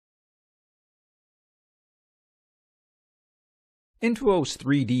Intuos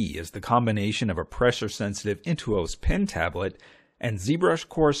 3D is the combination of a pressure-sensitive Intuos pen tablet and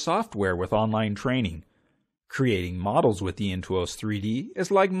ZBrushCore software with online training. Creating models with the Intuos 3D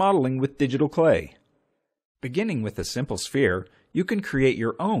is like modeling with digital clay. Beginning with a simple sphere, you can create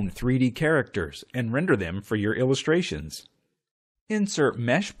your own 3D characters and render them for your illustrations. Insert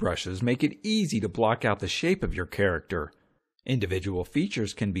mesh brushes make it easy to block out the shape of your character. Individual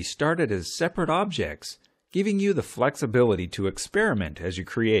features can be started as separate objects, giving you the flexibility to experiment as you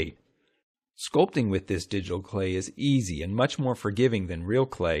create. Sculpting with this digital clay is easy and much more forgiving than real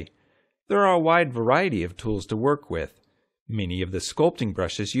clay. There are a wide variety of tools to work with. Many of the sculpting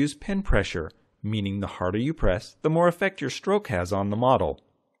brushes use pen pressure, meaning the harder you press, the more effect your stroke has on the model.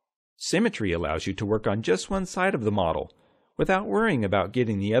 Symmetry allows you to work on just one side of the model, without worrying about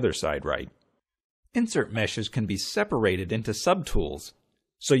getting the other side right. Insert meshes can be separated into subtools,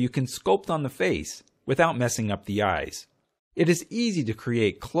 so you can sculpt on the face without messing up the eyes. It is easy to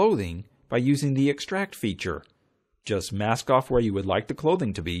create clothing by using the extract feature. Just mask off where you would like the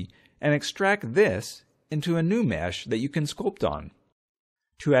clothing to be and extract this into a new mesh that you can sculpt on.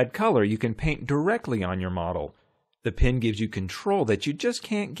 To add color, you can paint directly on your model. The pen gives you control that you just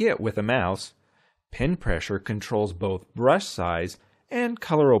can't get with a mouse. Pen pressure controls both brush size and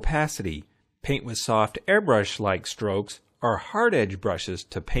color opacity. Paint with soft airbrush-like strokes or hard edge brushes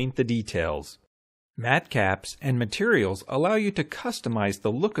to paint the details. Matte caps and materials allow you to customize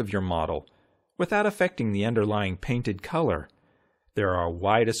the look of your model without affecting the underlying painted color. There are a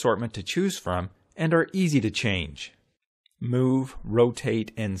wide assortment to choose from and are easy to change. Move,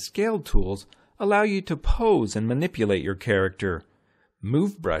 rotate, and scale tools allow you to pose and manipulate your character.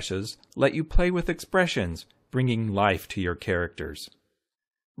 Move brushes let you play with expressions, bringing life to your characters.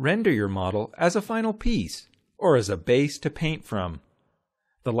 Render your model as a final piece or as a base to paint from.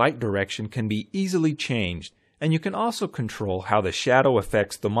 The light direction can be easily changed, and you can also control how the shadow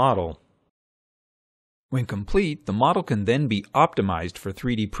affects the model. When complete, the model can then be optimized for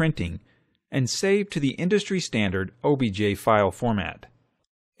 3D printing and saved to the industry-standard OBJ file format.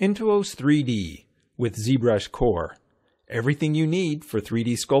 Intuos 3D with ZBrushCore. Everything you need for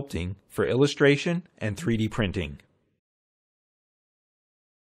 3D sculpting, for illustration, and 3D printing.